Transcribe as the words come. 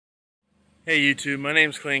Hey YouTube, my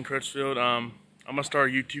name's Clayton Crutchfield. I'm gonna start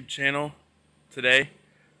a YouTube channel today.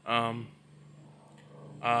 Um,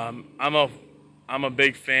 I'm a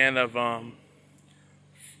big fan of uh,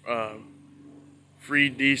 Free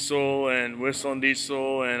Diesel and Whistle and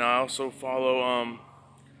Diesel, and I also follow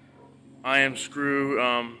I Am Screw,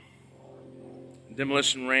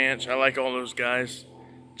 Demolition Ranch. I like all those guys,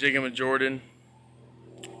 Jiggum and Jordan.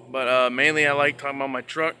 But mainly I like talking about my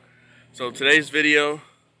truck. So today's video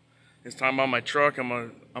is talking about my truck. I'm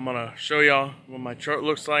gonna show y'all what my truck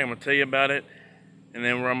looks like. I'm gonna tell you about it, and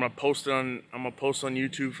then I'm gonna post on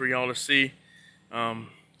YouTube for y'all to see.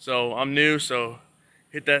 So I'm new, so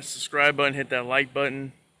hit that subscribe button, hit that like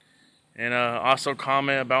button, and also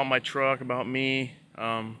comment about my truck, about me.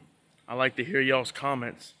 I like to hear y'all's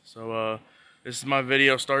comments. So this is my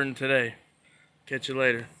video starting today. Catch you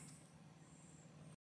later.